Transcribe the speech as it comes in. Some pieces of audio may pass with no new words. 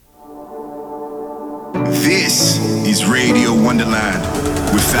This is Radio Wonderland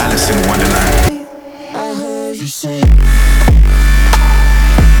with Alice in Wonderland. I heard you say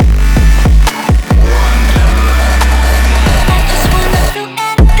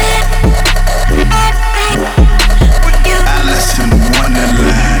Alice in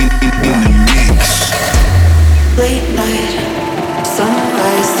Wonderland in the mix. late night,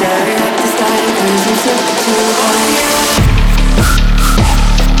 sunrise, staring at the sky, losing sight to the light.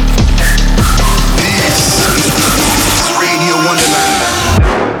 This is Radio Wonderland.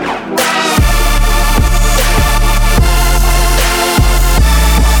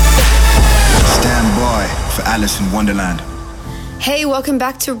 Stand by for Alice in Wonderland. Hey, welcome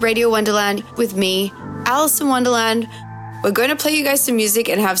back to Radio Wonderland with me, Alice in Wonderland. We're going to play you guys some music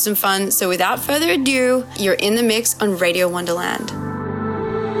and have some fun. So without further ado, you're in the mix on Radio Wonderland.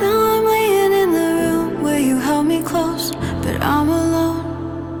 Now I'm laying in the room where you held me close, but I'm alone.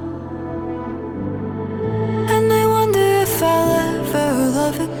 And I wonder if I'll ever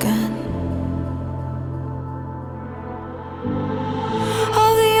love again.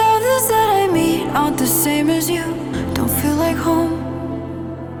 All the others that I meet aren't the same as you, don't feel like home.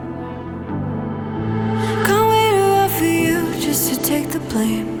 Can't wait to offer you just to take the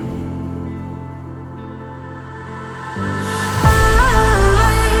blame.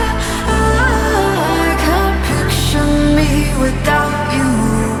 I can't picture me without you.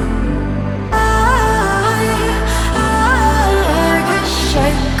 I wish I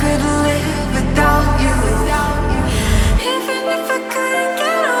could live without you. Even if I couldn't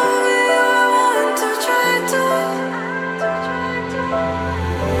get over you, I want to try to.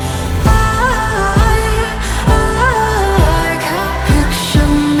 I can't picture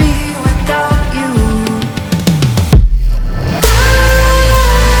me without you.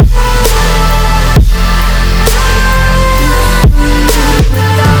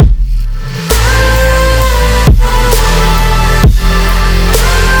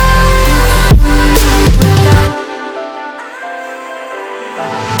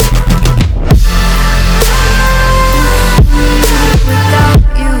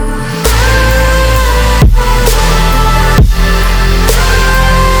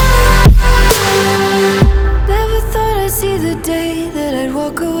 Never thought I'd see the day that I'd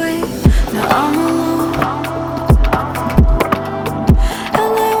walk away. Now I'm alone,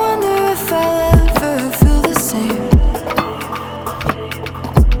 and I wonder if I'll ever feel the same.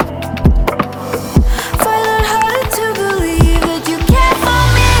 Find it harder to believe that you care for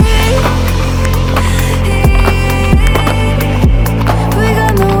me. We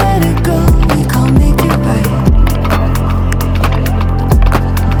got nowhere to go, we can't make it right.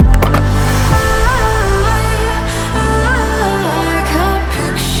 I can't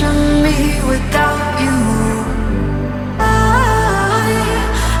picture me without you.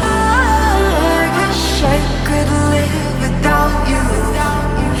 I wish I could live without you.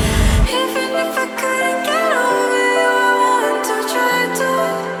 Even if I couldn't get over you, I want to try to.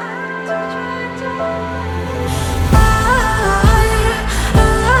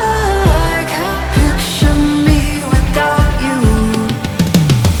 I can't picture me without you.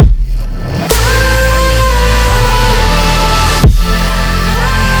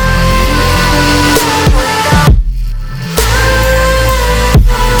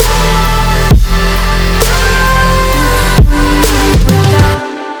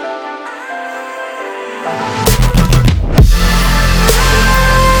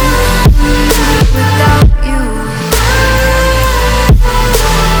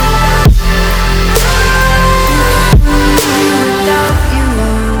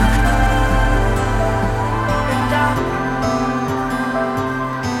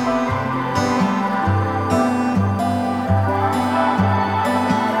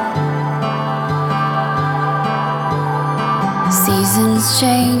 Seasons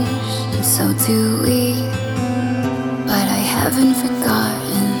change, and so do we. But I haven't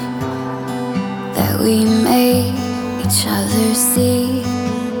forgotten that we made each other see.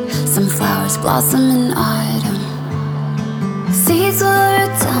 Some flowers blossom in autumn. Seeds will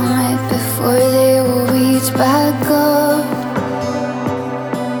root down right before they will reach back up.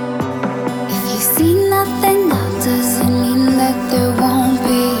 If you see nothing now, doesn't mean that there won't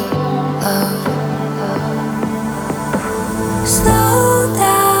be love. Slow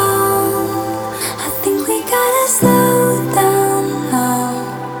down, I think we gotta slow down now.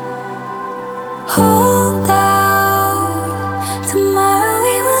 Hold out, tomorrow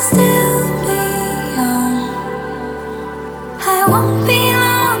we will still be young. I won't be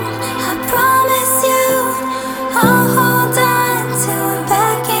long, I promise you. I'll hold on till we're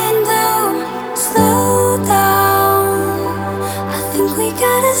back in bloom. Slow down, I think we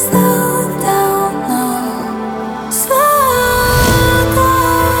gotta slow down now.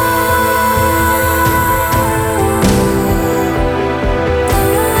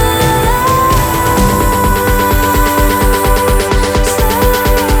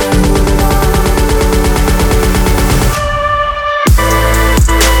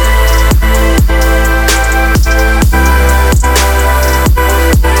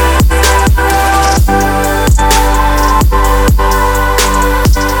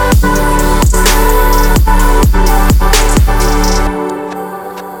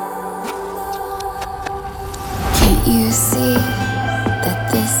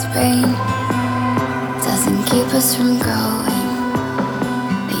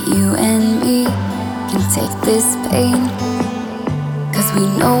 you and me can take this pain, 'cause we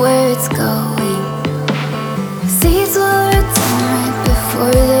know where it's going. Seeds will return right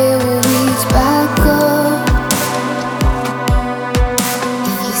before they will reach back up.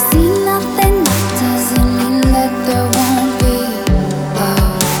 If you see nothing, that doesn't mean that there won't be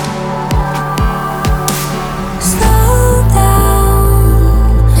love. Slow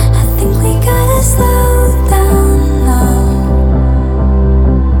down, I think we gotta slow down now.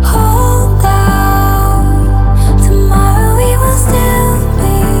 Hold out, tomorrow we will still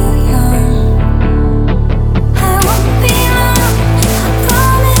be young. I won't be long, I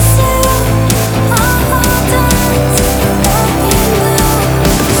promise you.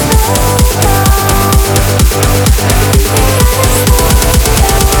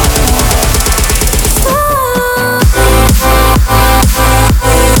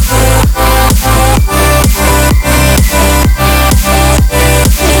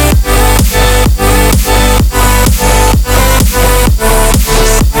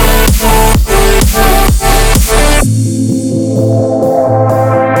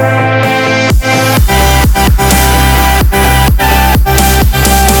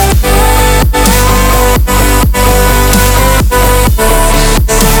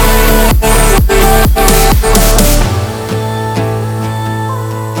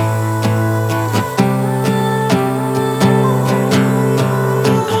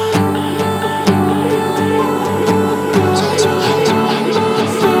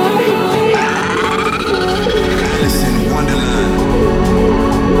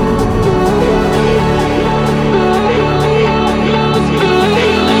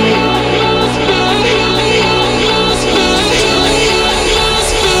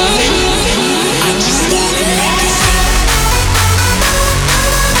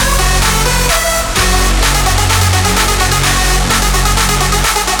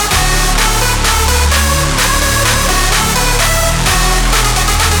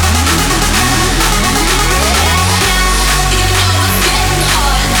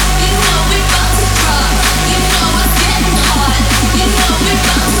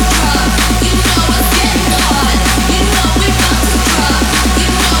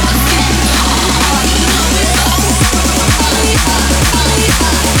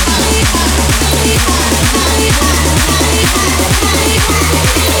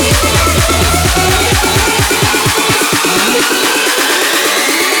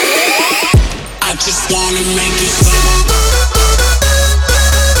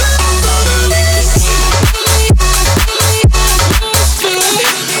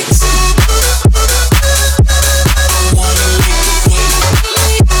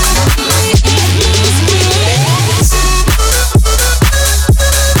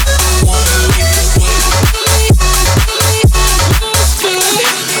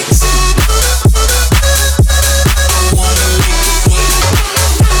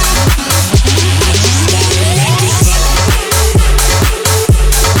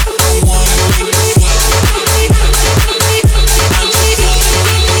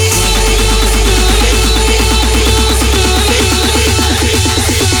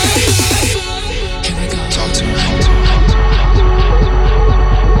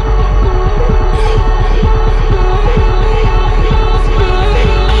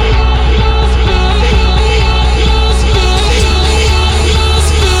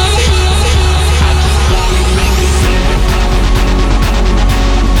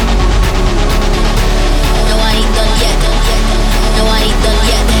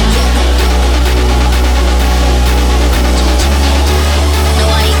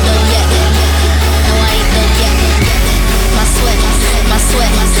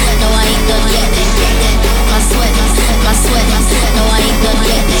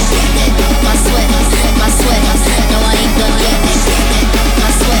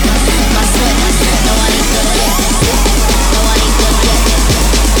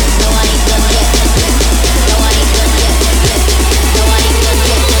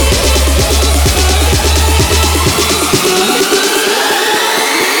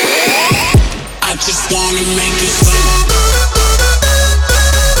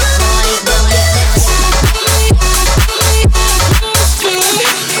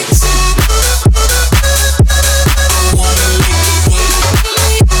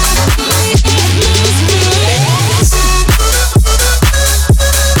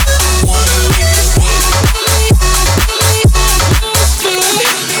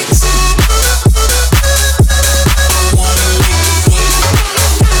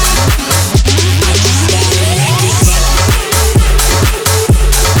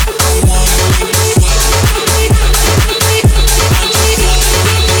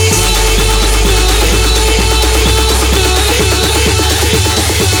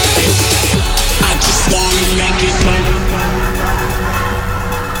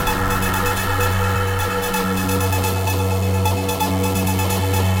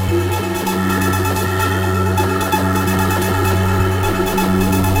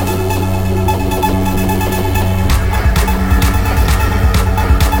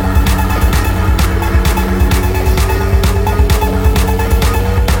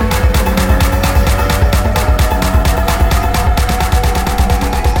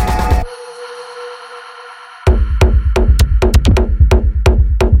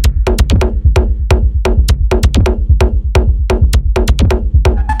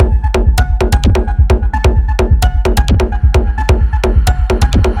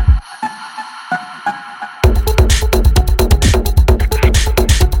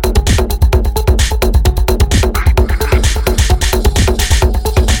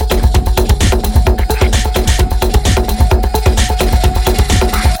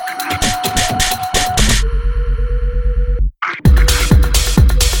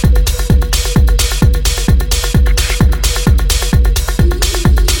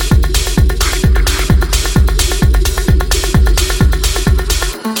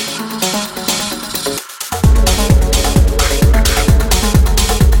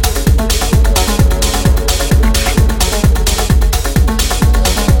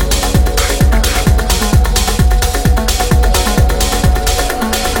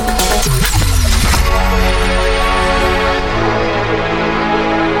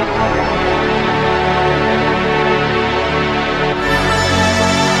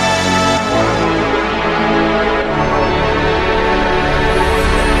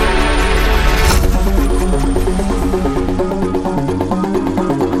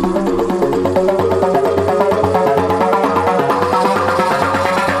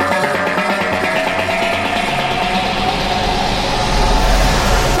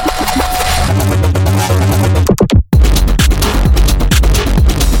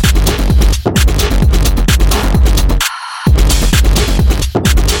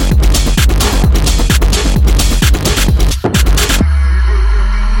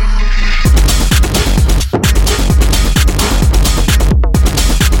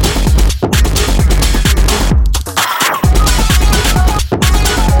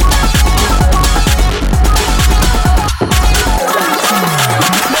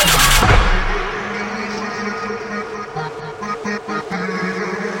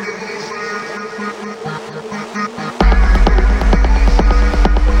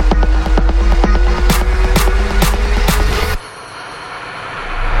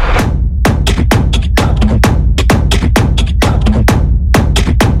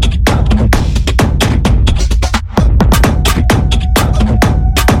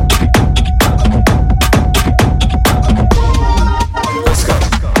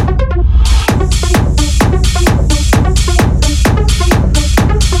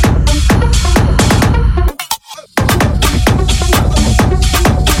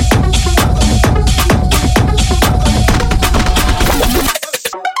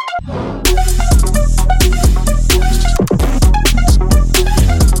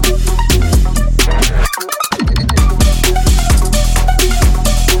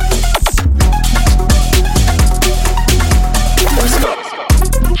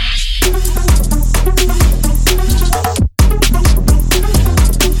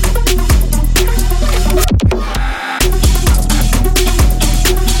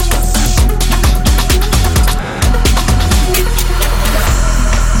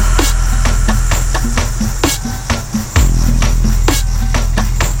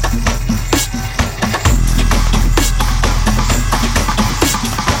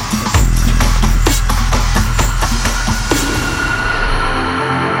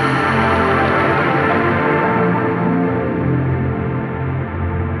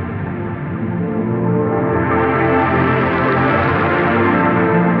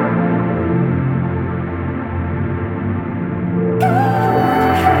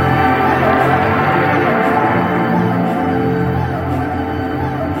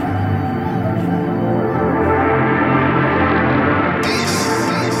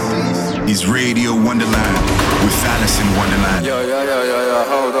 is Radio Wonderland with Alice in Wonderland. Yo,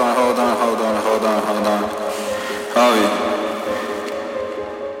 hold on. Oh, yeah.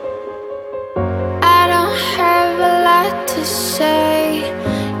 I don't have a lot to say.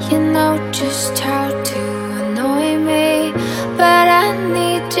 You know just how to annoy me, but I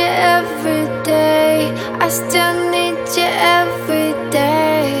need you every day. I still need you every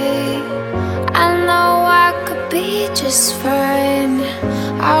day. I know I could be just fine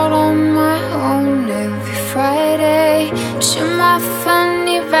out on my own every Friday. But you're my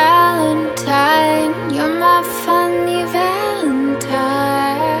funny Valentine. You're my funny Valentine.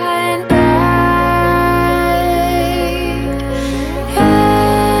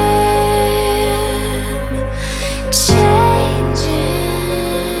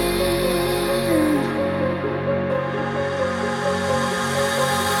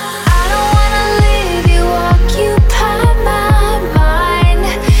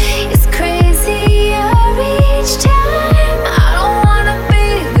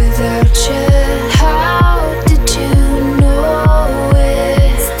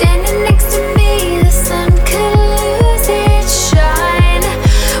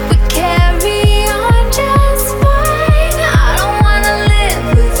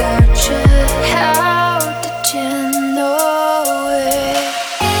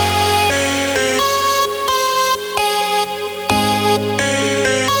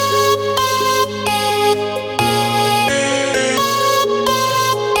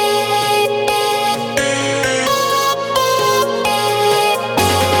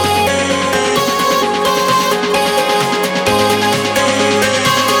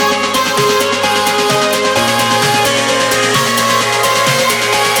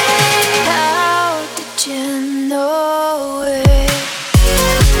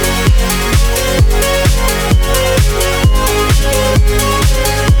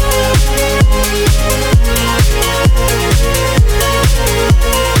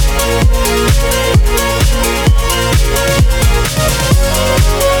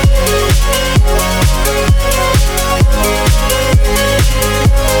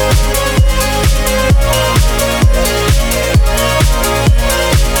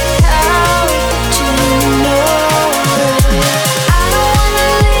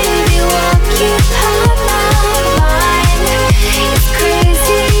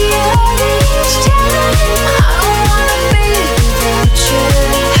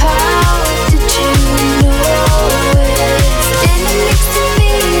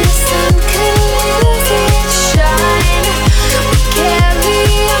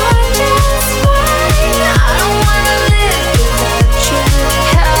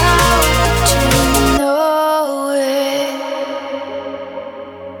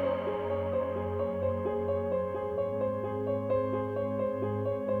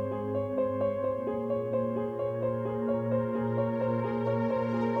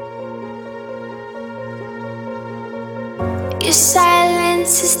 Your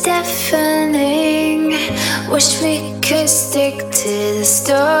silence is deafening. Wish we could stick to the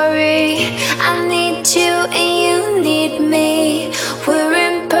story. I need you and you need me. We're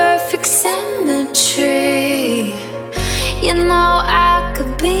in perfect symmetry. You know I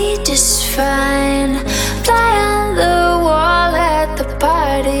could be just fine. Fly on the wall at the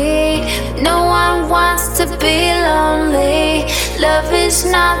party. No one wants to be lonely. Love is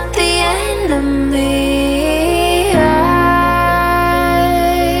not the enemy.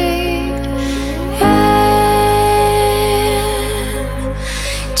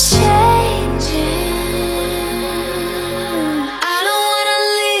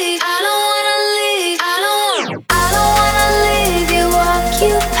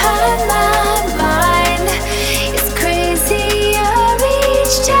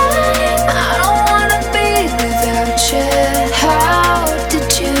 How did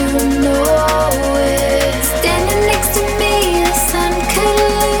you know it?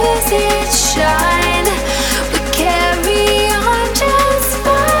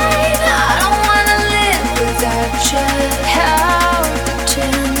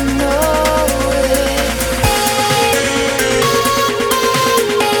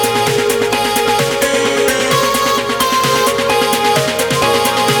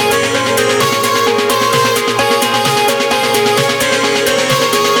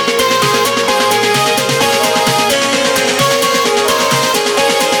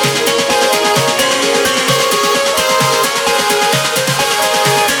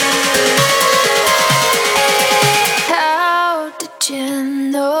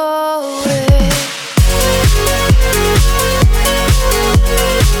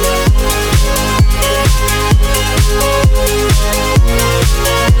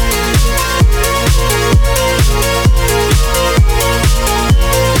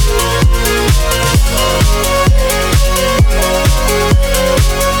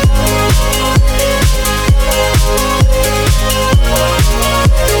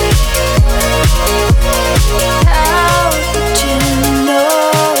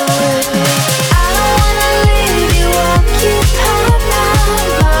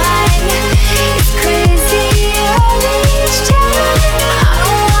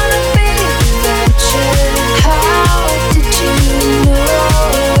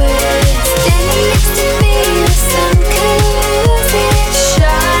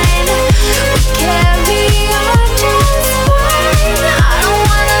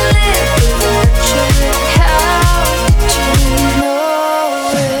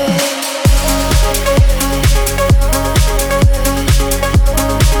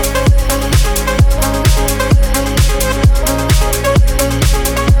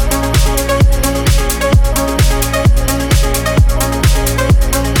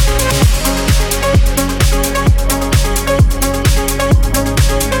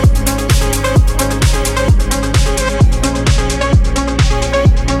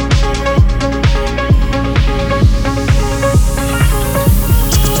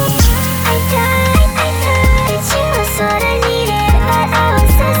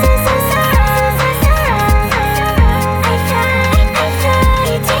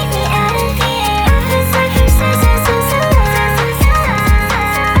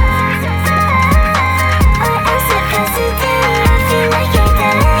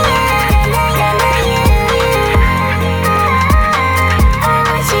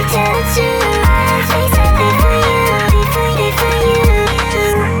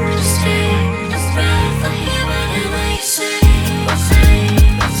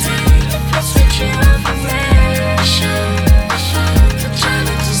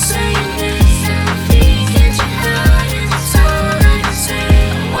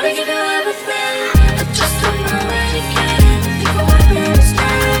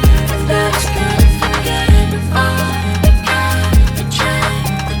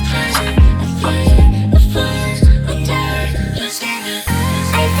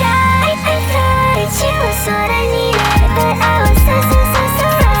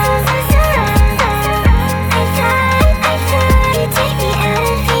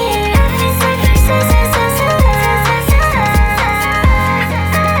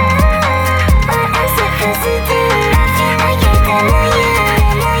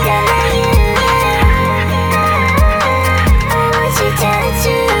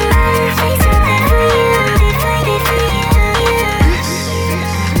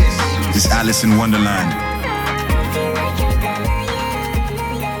 Alice in Wonderland.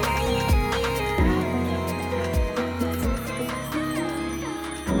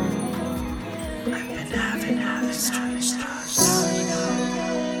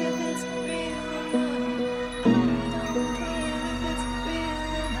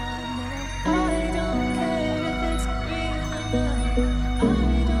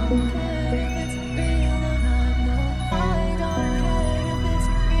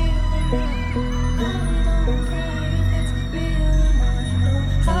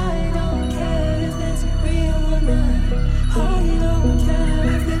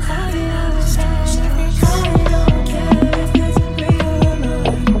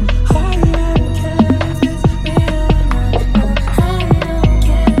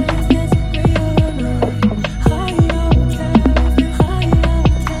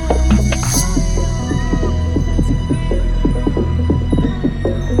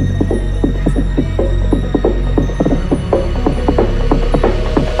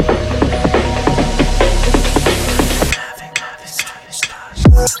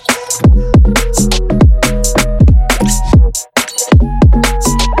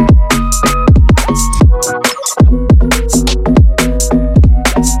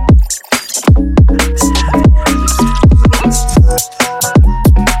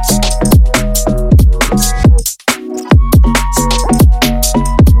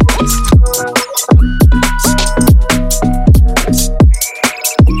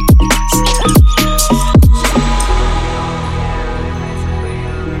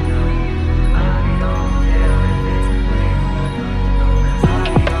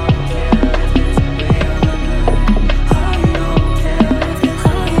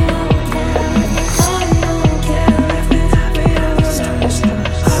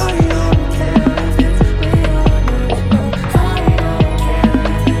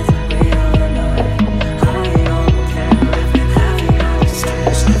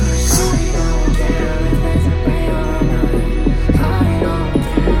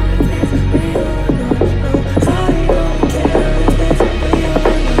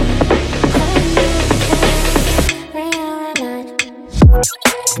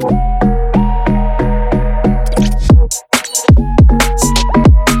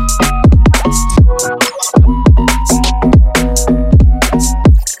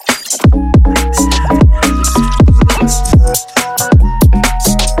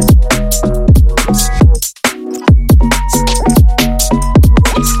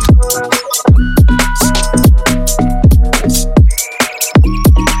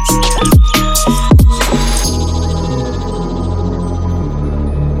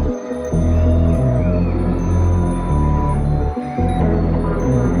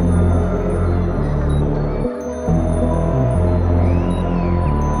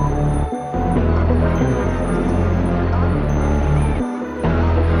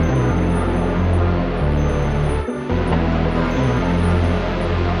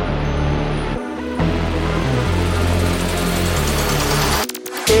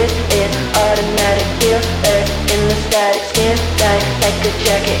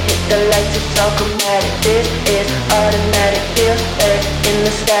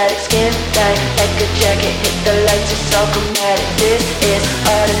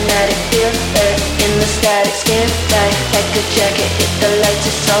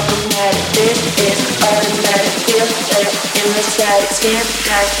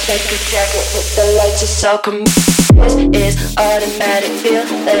 This is automatic, feel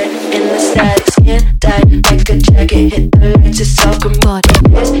it in the static skin tight like a jacket, hit the lights, it's all commodity.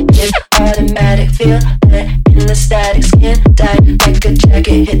 This is automatic, feel it in the static skin tight like a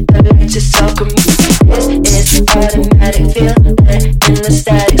jacket, hit the lights, it's all commodity. This is automatic, feel it in the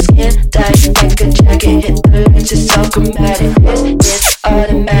static skin tight like a jacket, hit the lights, it's all commodity. This is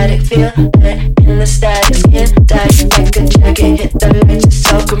automatic, feel it in the static skin tight like a jacket, hit the lights,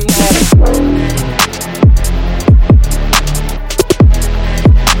 it's all commodity.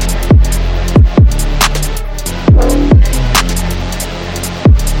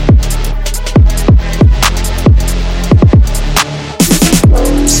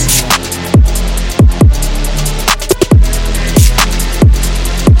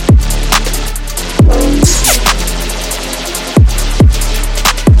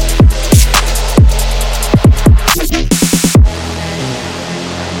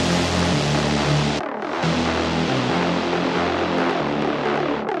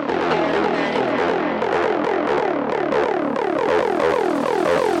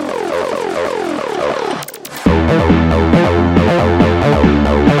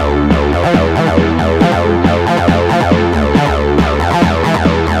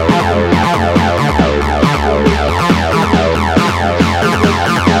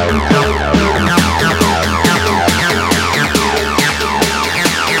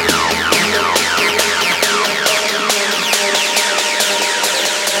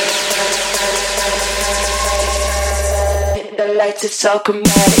 lights, it's all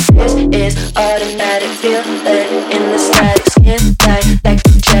chromatic. This is automatic, feel it in the static. Skin tight like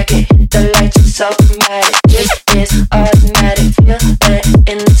the jacket, hit the lights, it's all chromatic. This is automatic, feel it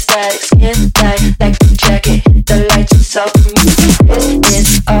in the static. Skin tight like the jacket, hit the lights, it's all chromatic. This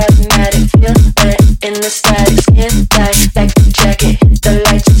is automatic, feel it in the static. Skin tight like the jacket, hit the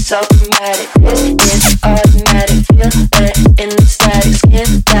lights, it's all chromatic. This is automatic, feel it in the static.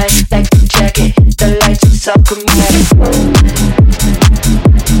 Skin tight like the jacket, hit the lights, it's all chromatic.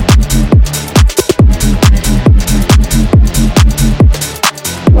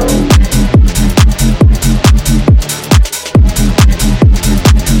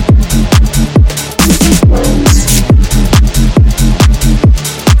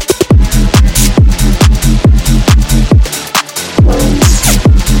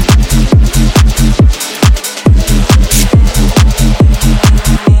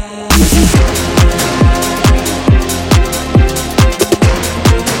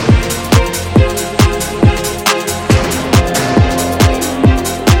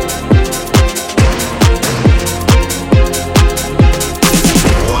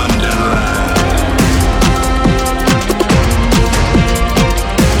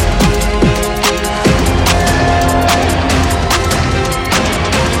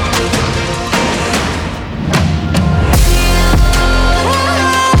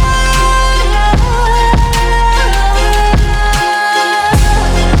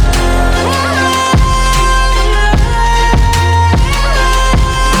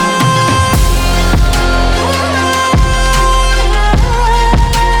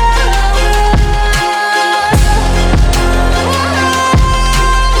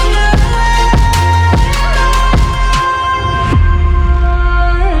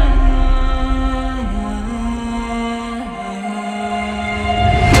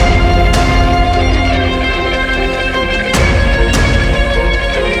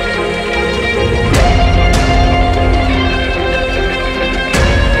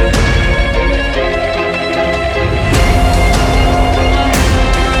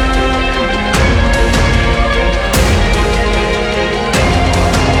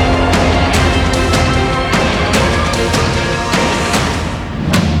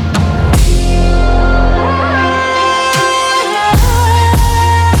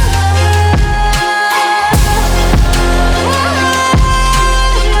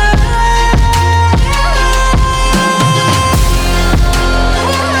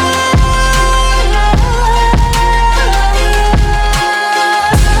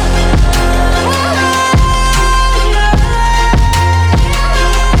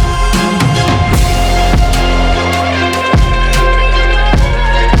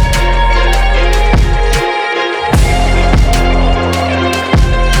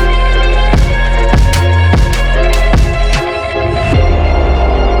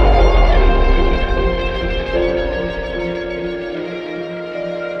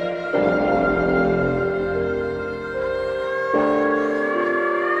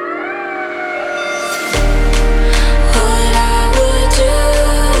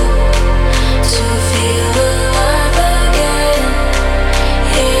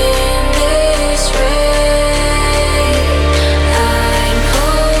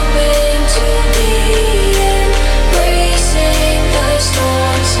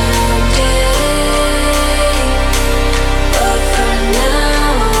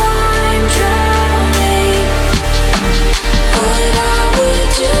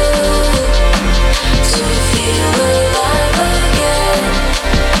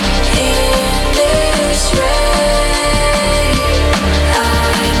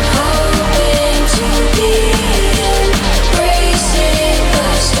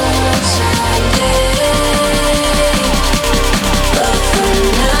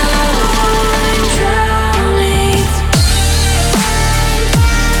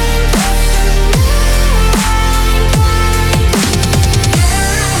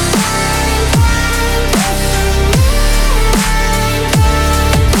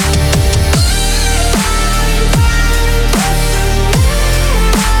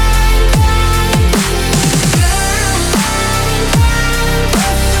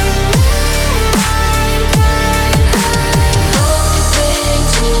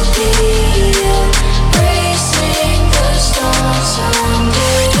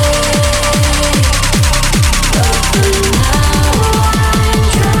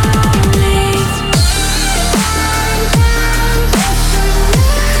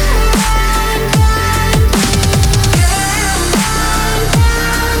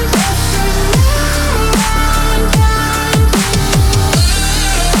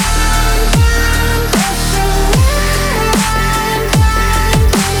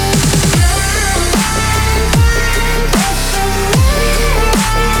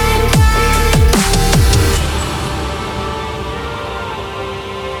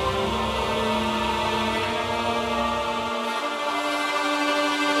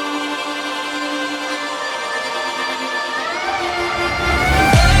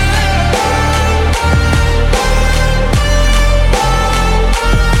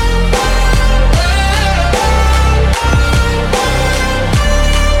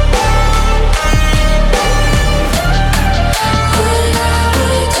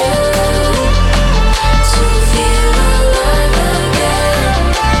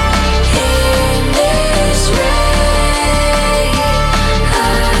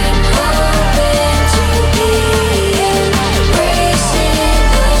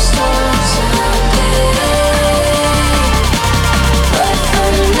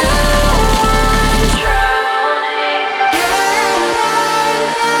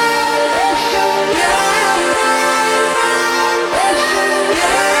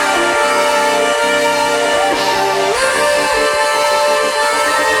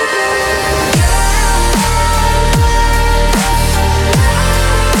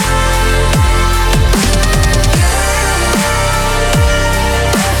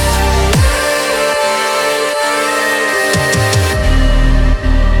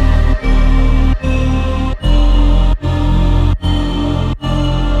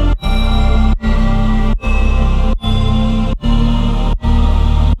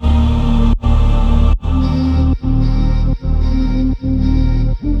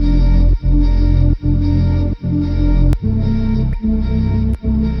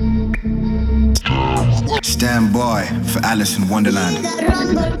 Stand by for Alice in Wonderland.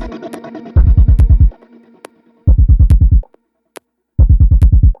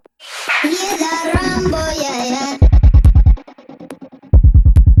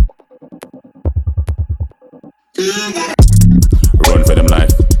 Run for them life.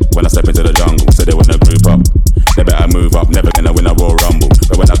 When I step into the jungle, so they wanna group up. They better move up, never gonna win a Royal Rumble.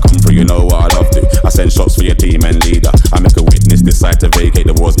 But when I come through, you know what I love to. I send shots for your team and leader. I make a witness decide to vacate.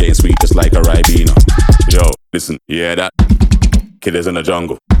 The war's getting sweet just like a Ribena. Yo, listen, you hear that? Killers in the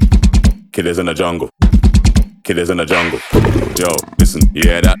jungle. Killers in the jungle. Killers in the jungle. Yo, listen, you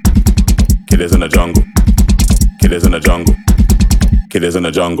hear that? Killers in the jungle. Killers in the jungle. Killers in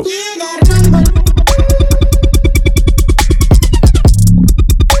the jungle.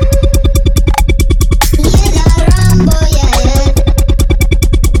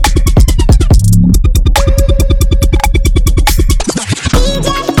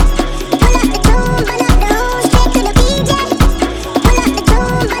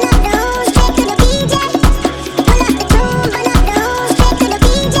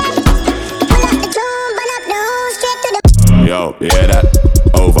 Yo, you hear that?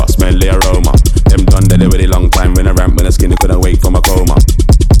 Over, smell the aroma. Them done dead already long time. When I ramp, when the skinny couldn't wake from a coma.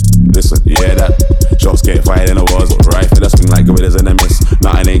 Listen, you hear that? Shots get fired in the walls. Rifle that swing like gorillas in a mist.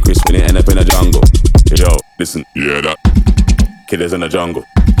 Nothing ain't crisp when it end up in the jungle. Yo, listen, you hear that? Killers in the jungle.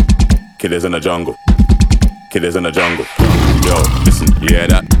 Killers in the jungle. Killers in the jungle. Yo, listen, you hear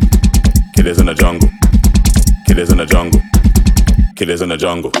that? Killers in the jungle. Killers in the jungle. Killers in the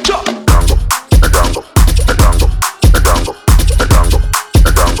jungle. Jungle, the jungle, the jungle. The jungle, the jungle,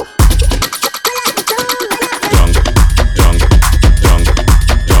 the jungle. Jungle, jungle, jungle,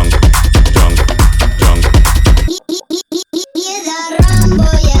 jungle, jungle, jungle. He's a Rambo,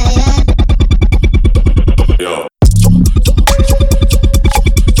 yeah, yeah. Yo.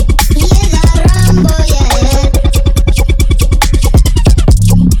 He's a Rambo, yeah, yeah.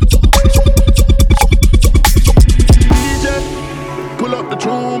 DJ, pull up the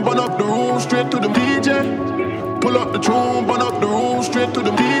tune, burn up the room, straight to the DJ. Pull up the tune, burn up the room, straight to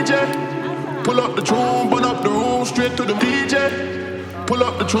the DJ. Pull up the tune, burn up the room, straight to the DJ. Pull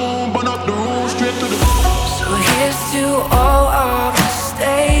up the tune, burn up the room, straight to the. So here's to all our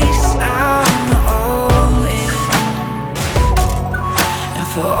mistakes, I'm all in. And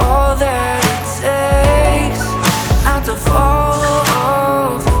for all that it takes not to fall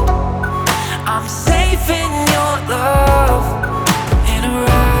off, I'm safe in your love, in a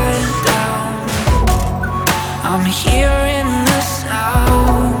ride down. I'm hearing the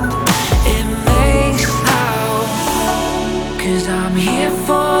sound it makes now. 'Cause I'm here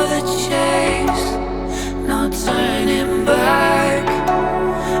for the chase, no turning back.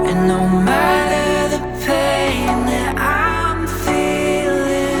 And no matter the pain that I'm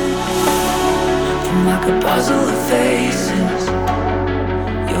feeling, from like a puzzle of faces,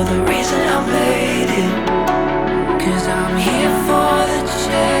 you're the reason I made it. 'Cause I'm here for the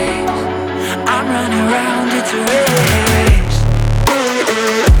chase, I'm running around, it's a race.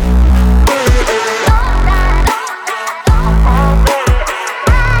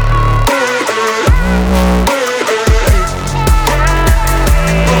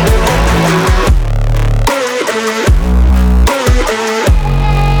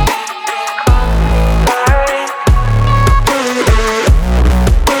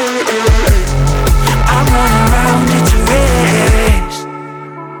 I'm running around, it's a race.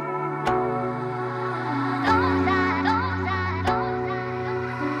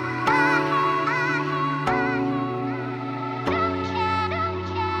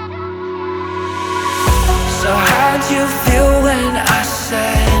 So how'd you feel when I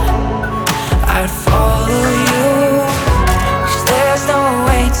said I'd follow you? 'Cause there's no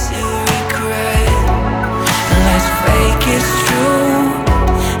way to regret. Let's fake it's true.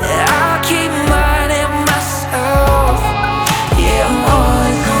 I'll keep minding myself. Yeah, I'm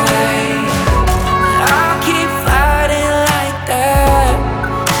on the way. I'll keep fighting like that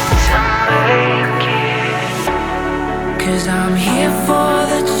to make it. 'Cause I'm here for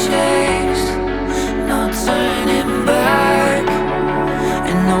the chase, no turning back.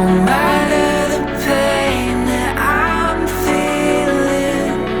 And no matter the pain that I'm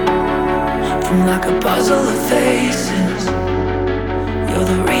feeling, from like a puzzle of faces, you're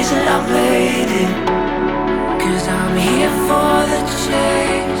the reason I made it. 'Cause I'm here for the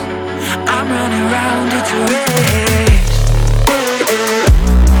chase, I'm running around, it's a race.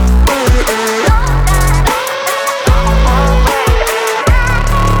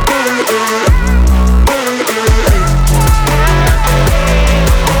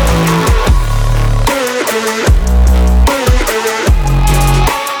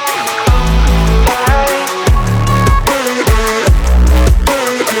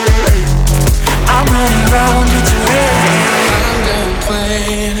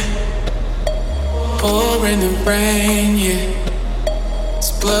 brain, yeah.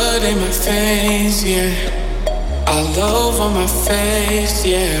 It's blood in my veins, yeah. All over my face,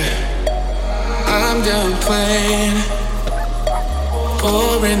 yeah. I'm done playing.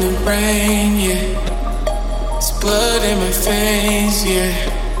 Pouring the rain, yeah. It's blood in my veins,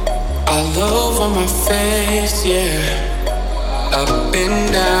 yeah. All over my face, yeah. Up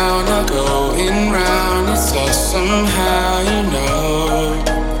and down, I'm going round. It's all somehow, you know.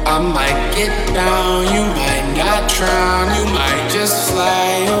 I might get down, you might not drown. You might just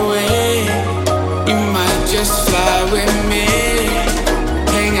fly away. You might just fly with me.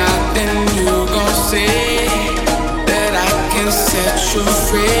 Hang out, then you gon' see that I can set you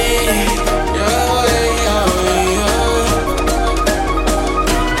free. Yo, yo, yo.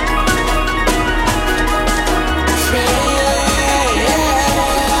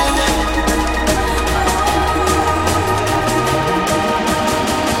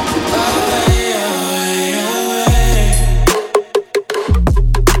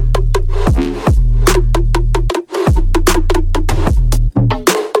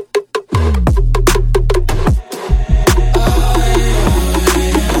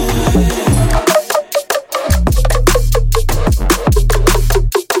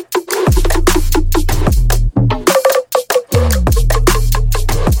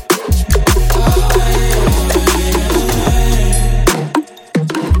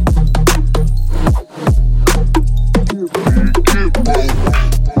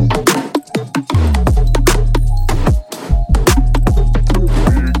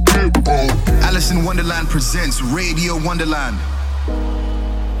 Wonderland presents Radio Wonderland.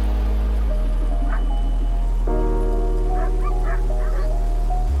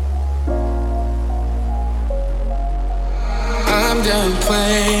 I'm done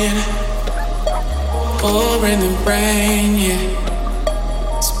playing. Pouring the rain,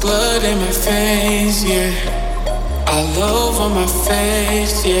 yeah. It's blood in my veins, yeah. All over my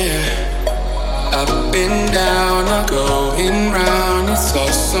face, yeah. Up and down, I'm going round. It's all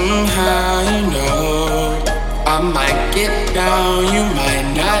somehow, you know. I might get down, you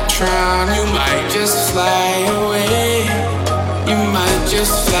might not drown. You might just fly away. You might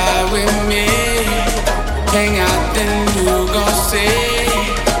just fly with me. Hang out, then you gon' see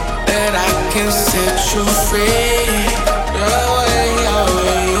that I can set you free. Yo, yo,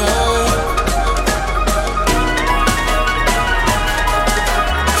 yo.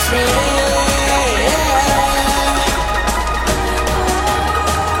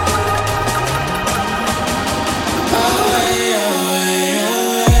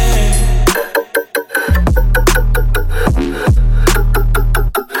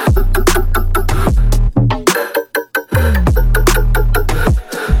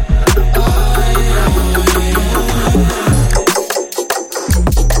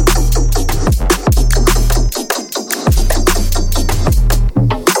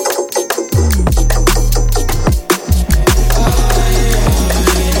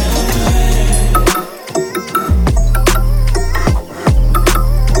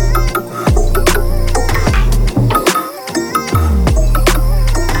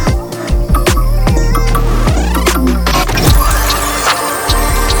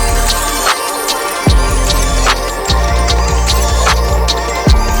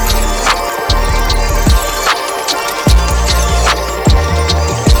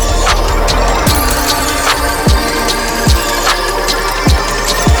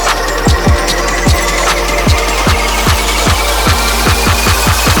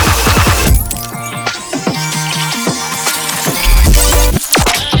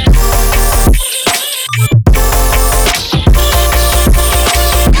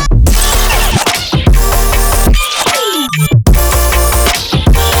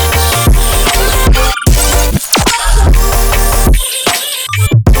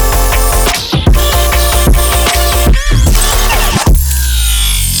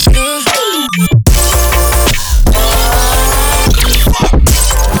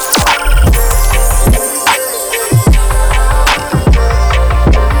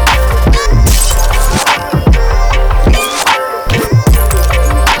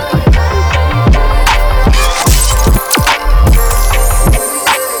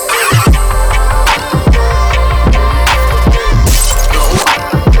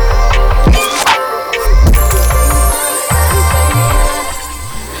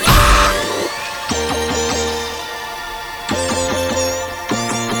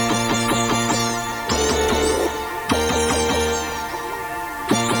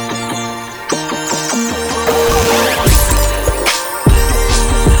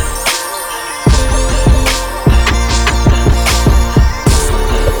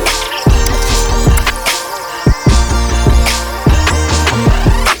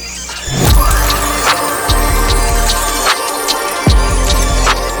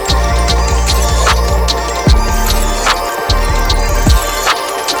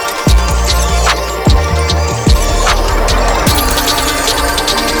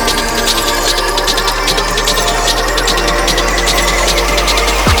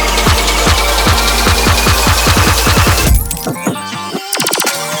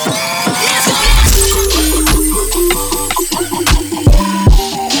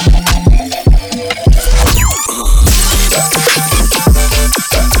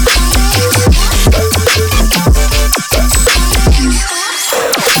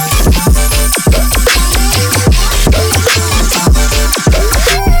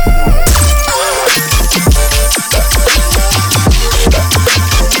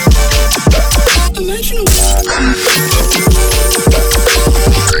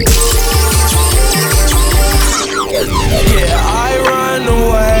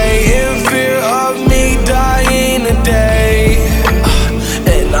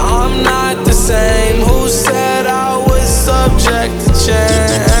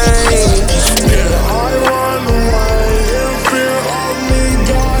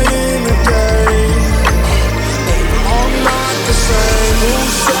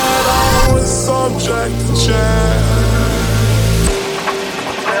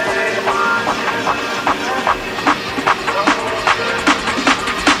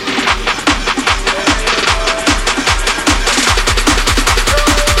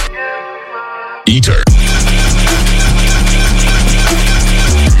 Eater.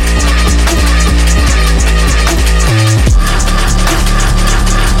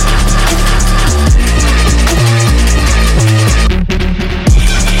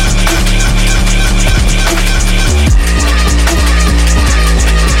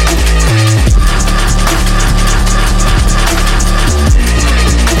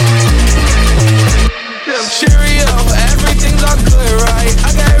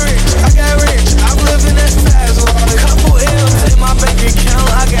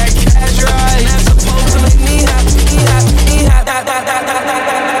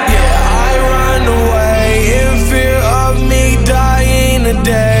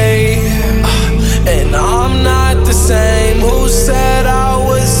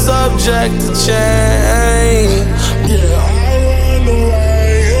 Subject to change. Yeah, I run away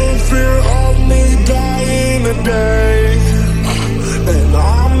in fear of me dying today. And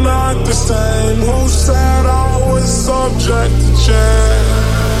I'm not the same. Who said I was subject to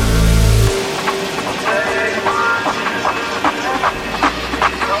change?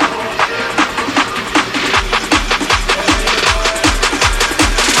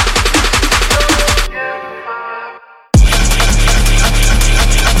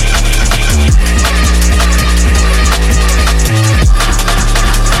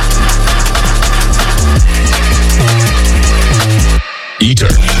 Eater.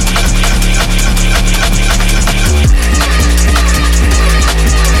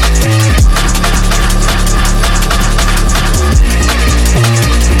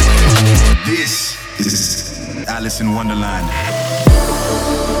 This is Alice in Wonderland.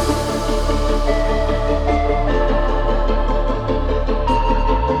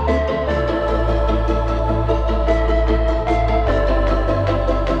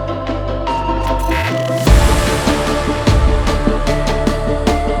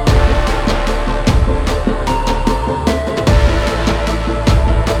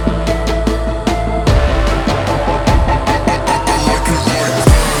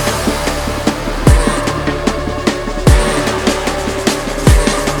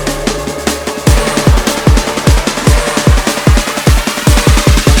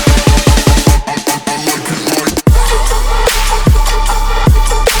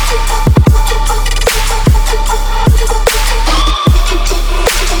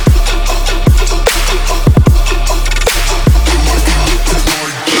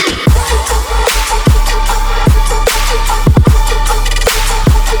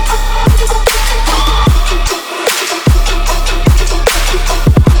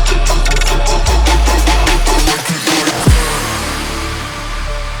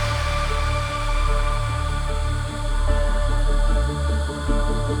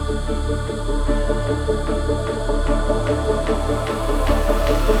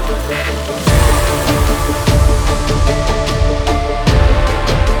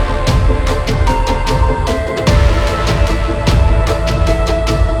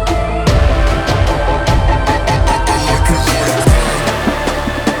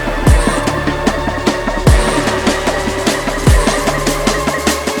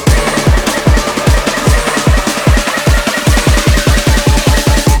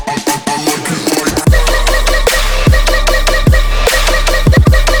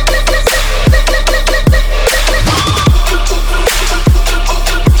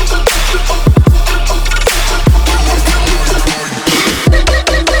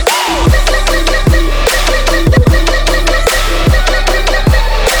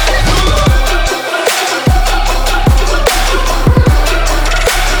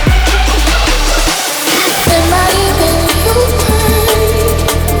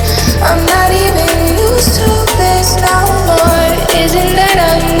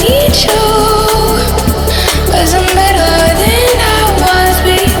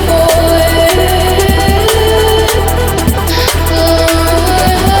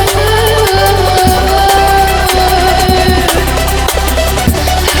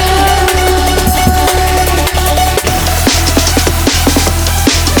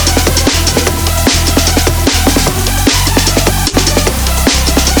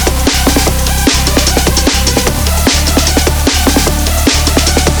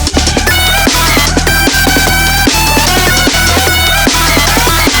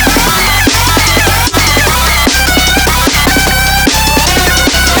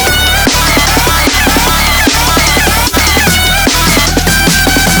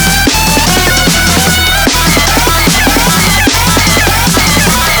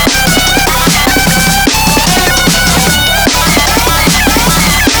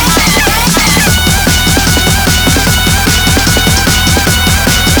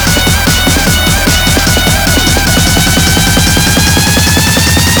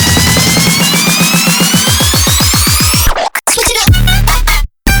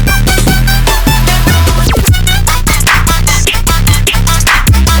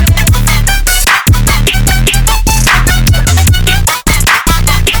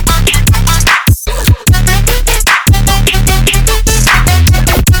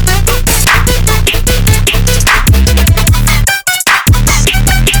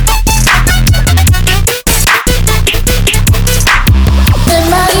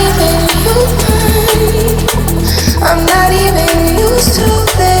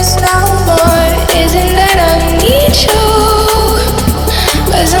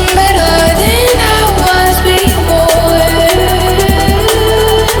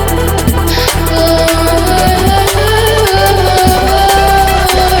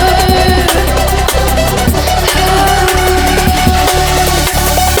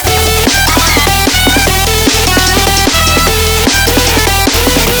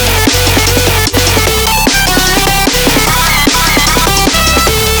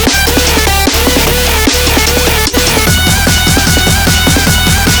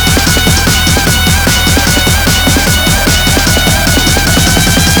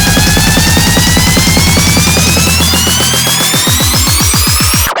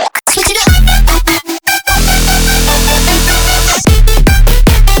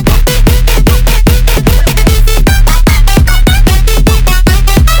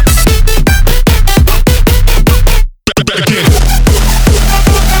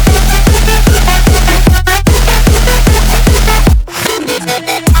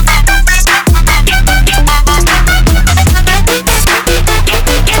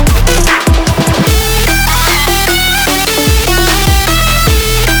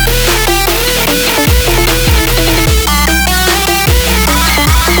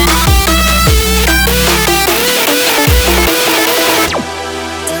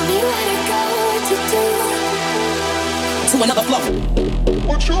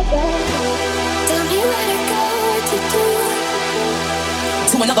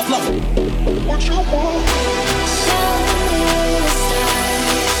 another flow. What you want?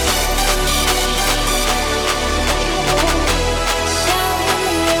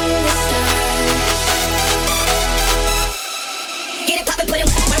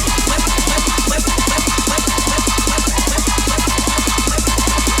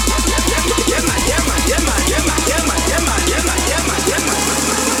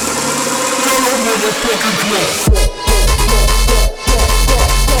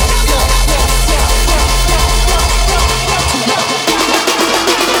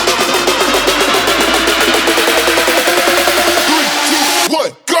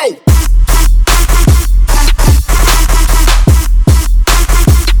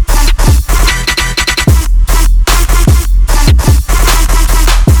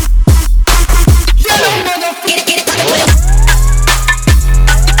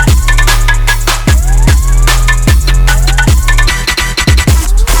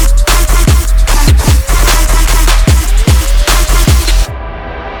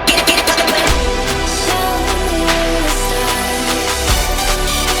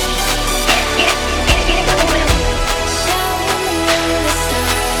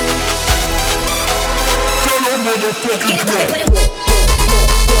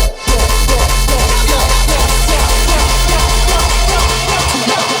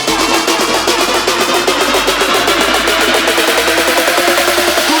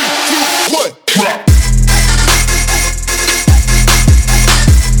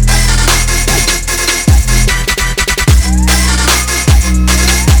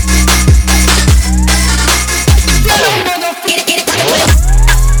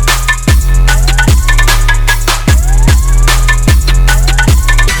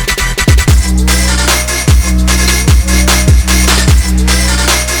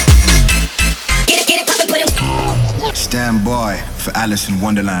 Stand by for Alice in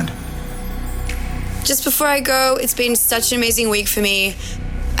Wonderland. Just before I go, it's been such an amazing week for me.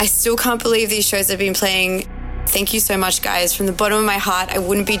 I still can't believe these shows have been playing. Thank you so much, guys. From the bottom of my heart, I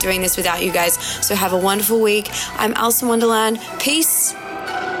wouldn't be doing this without you guys. So have a wonderful week. I'm Alice in Wonderland. Peace.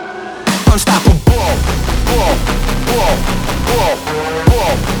 Unstoppable.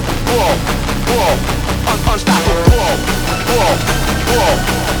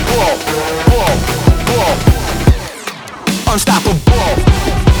 Unstoppable.